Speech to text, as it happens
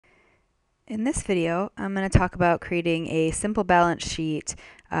In this video, I'm going to talk about creating a simple balance sheet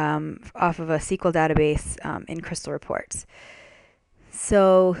off of a SQL database in Crystal Reports.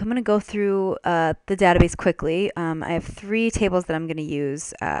 So I'm going to go through the database quickly. I have three tables that I'm going to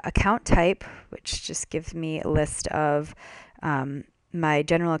use. Account type, which just gives me a list of my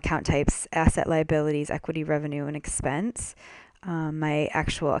general account types: asset, liabilities, equity, revenue, and expense. My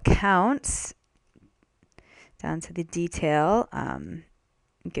actual accounts, down to the detail.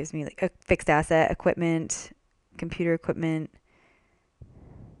 It gives me like a fixed asset, equipment, computer equipment,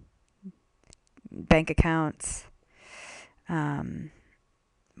 bank accounts,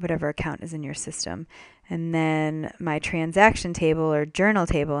 whatever account is in your system. And then my transaction table, or journal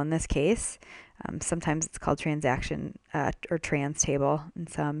table in this case. Sometimes it's called transaction or trans table in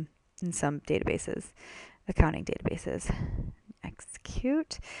some databases, accounting databases.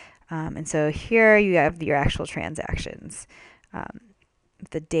 Execute. And so here you have your actual transactions.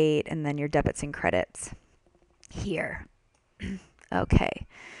 The date, and then your debits and credits here. Okay,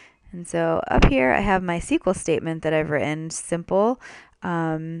 and so up here I have my SQL statement that I've written. Simple.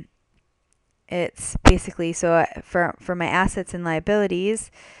 It's basically, so for my assets and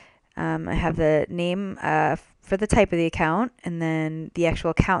liabilities, I have the name for the type of the account, and then the actual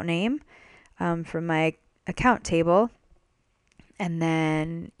account name from my account table. And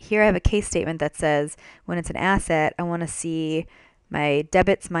then here I have a case statement that says when it's an asset, I want to see my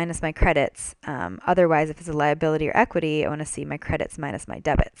debits minus my credits. Otherwise, if it's a liability or equity, I want to see my credits minus my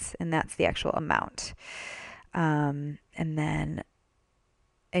debits, and that's the actual amount. And then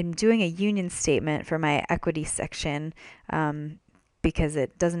I'm doing a union statement for my equity section because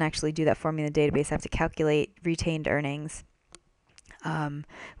it doesn't actually do that for me in the database. I have to calculate retained earnings,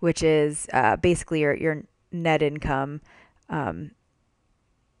 which is basically your net income.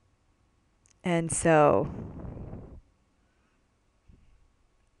 And so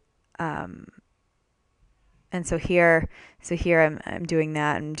here I'm doing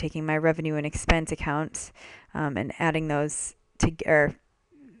that. I'm taking my revenue and expense accounts and adding those to, or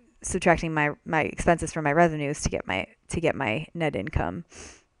subtracting my expenses from my revenues to get my net income,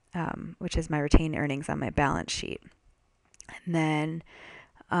 which is my retained earnings on my balance sheet. And then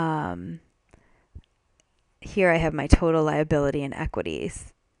here I have my total liability and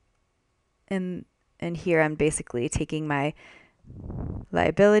equities. And here I'm basically taking my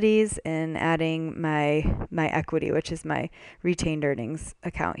liabilities and adding my equity, which is my retained earnings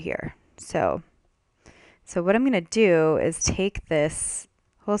account here. So what I'm going to do is take this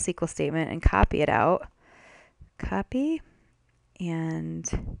whole SQL statement and copy it out. Copy.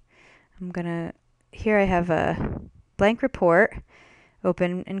 And I'm going to, here I have a blank report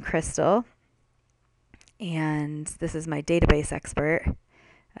open in Crystal. And this is my database expert.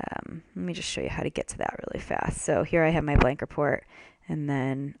 Let me just show you how to get to that really fast. So here I have my blank report, and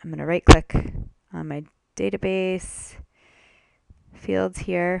then I'm going to right click on my database fields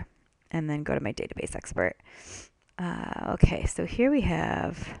here, and then go to my database expert. Okay, so here we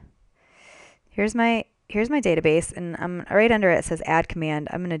have, here's my database, and right under it says add command.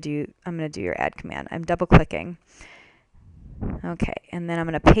 I'm going to do your add command. I'm double clicking. Okay, and then I'm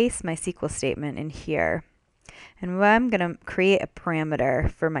going to paste my SQL statement in here. And I'm going to create a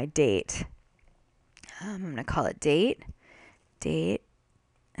parameter for my date. I'm going to call it date,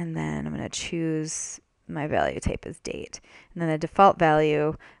 and then I'm going to choose my value type as date. And then the default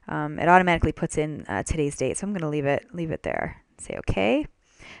value, it automatically puts in today's date, so I'm going to leave it there. Say OK.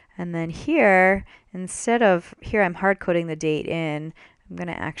 And then here, instead of, here I'm hard coding the date in, I'm going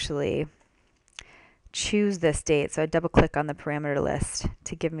to actually choose this date. So I double click on the parameter list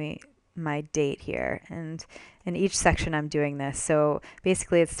to give me my date here, and in each section I'm doing this. So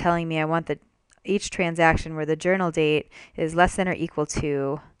basically it's telling me I want each transaction where the journal date is less than or equal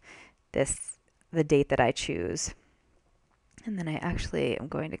to the date that I choose. And then I actually am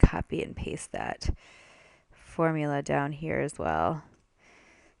going to copy and paste that formula down here as well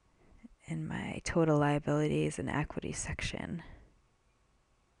in my total liabilities and equity section.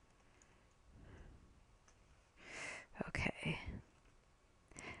 Okay.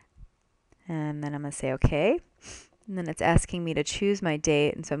 And then I'm going to say OK. And then it's asking me to choose my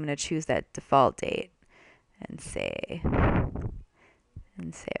date, and so I'm going to choose that default date and say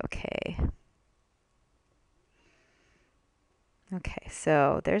OK. Okay,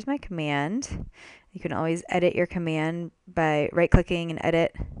 so there's my command. You can always edit your command by right-clicking and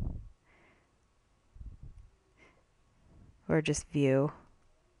edit, or just view.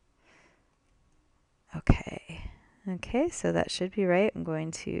 Okay, so that should be right. I'm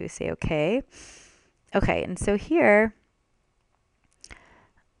going to say OK. Okay, and so here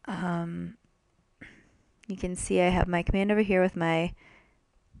you can see I have my command over here with my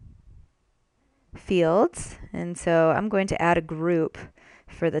fields, and so I'm going to add a group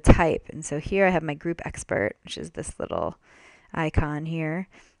for the type. And so here I have my group expert, which is this little icon here.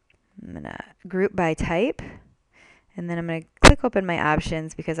 I'm going to group by type, and then I'm going to click open my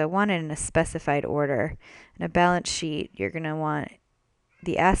options because I want it in a specified order. In a balance sheet, you're going to want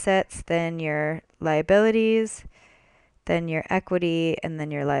the assets, then your liabilities, then your equity, and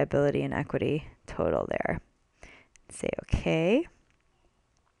then your liability and equity total there. Say OK.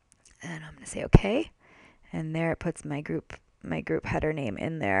 And I'm going to say OK. And there it puts my group header name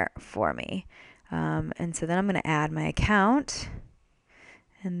in there for me. And so then I'm going to add my account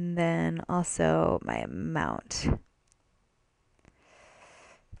and then also my amount.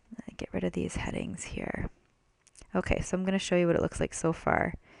 Get rid of these headings here. Okay, so I'm going to show you what it looks like so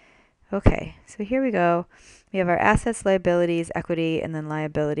far. Okay, so here we go. We have our assets, liabilities, equity, and then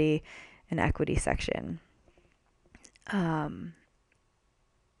liability and equity section. And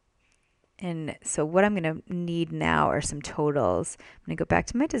so what I'm going to need now are some totals. I'm going to go back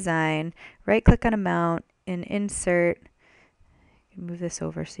to my design, right-click on amount, and insert. Move this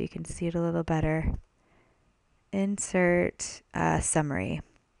over so you can see it a little better. Insert summary.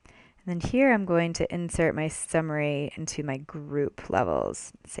 And then here I'm going to insert my summary into my group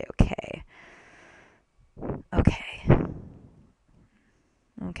levels. Say OK. Okay.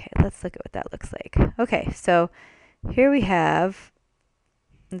 Okay, let's look at what that looks like. Okay, so here we have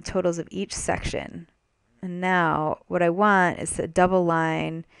the totals of each section. And now what I want is a double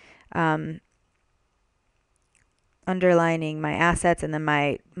line underlining my assets and then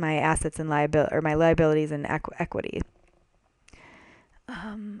my assets and liability, or my liabilities and equity.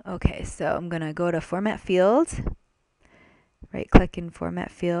 Okay, so I'm going to go to Format Field, right-click in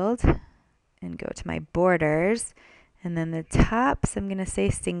Format Field, and go to my borders. And then the tops, I'm going to say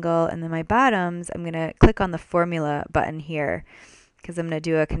single, and then my bottoms, I'm going to click on the formula button here because I'm going to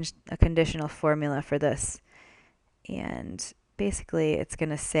do a conditional formula for this. And basically, it's going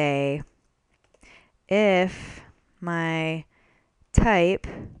to say if my type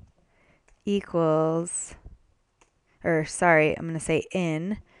equals, or sorry, I'm going to say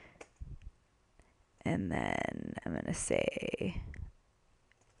in, and then I'm going to say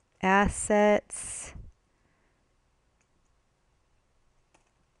assets,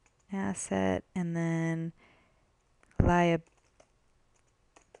 asset, and then liability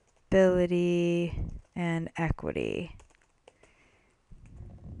and equity.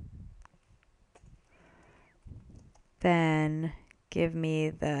 Then give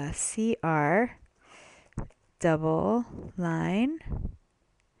me the CR double line,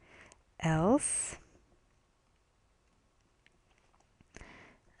 else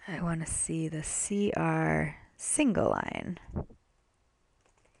I want to see the CR single line.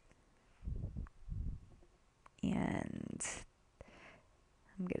 And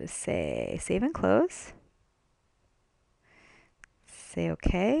I'm going to say save and close. Say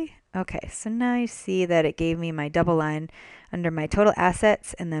OK. Okay, so now you see that it gave me my double line under my total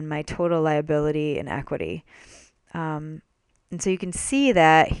assets and then my total liability and equity. And so you can see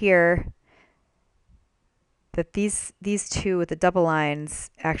that here that these two with the double lines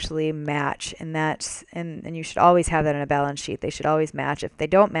actually match, and that's and you should always have that in a balance sheet. They should always match. If they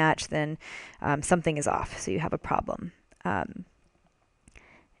don't match, then something is off, so you have a problem. And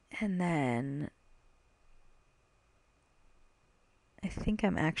then I think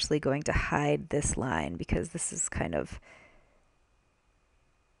I'm actually going to hide this line because this is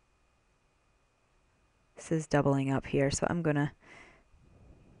doubling up here, so I'm going to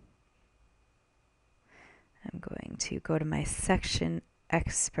go to my section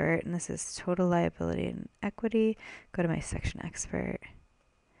expert, and this is total liability and equity. Go to my section expert,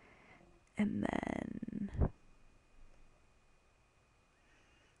 and then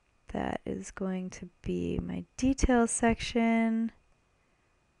that is going to be my details section.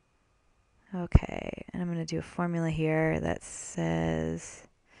 Okay, and I'm going to do a formula here that says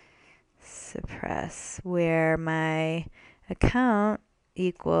suppress, where my account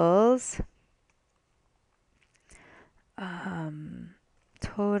equals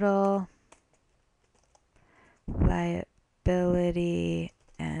total liability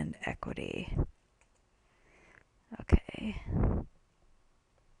and equity. Okay.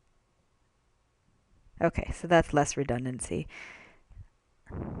 Okay, so that's less redundancy.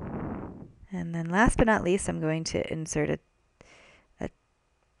 And then last but not least, I'm going to insert a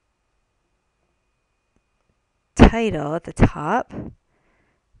title at the top.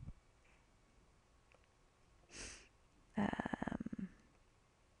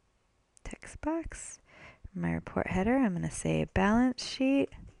 Text box. My report header, I'm going to say balance sheet.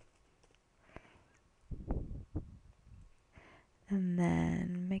 And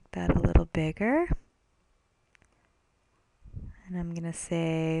then make that a little bigger. bigger. And I'm going to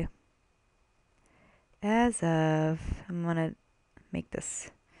say, as of, I'm going to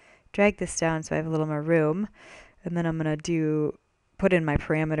drag this down so I have a little more room. And then I'm going to put in my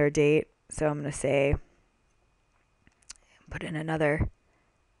parameter date. So I'm going to say, put in another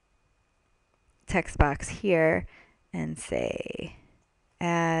text box here and say,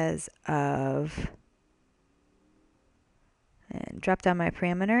 as of, and drop down my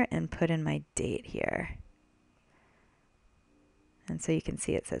parameter and put in my date here. And so you can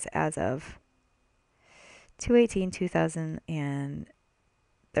see it says as of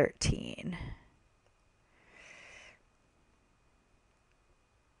 2/18/2013.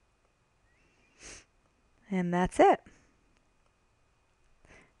 And that's it.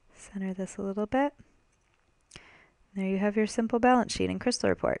 Center this a little bit. There you have your simple balance sheet and crystal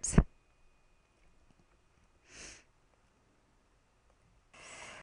reports.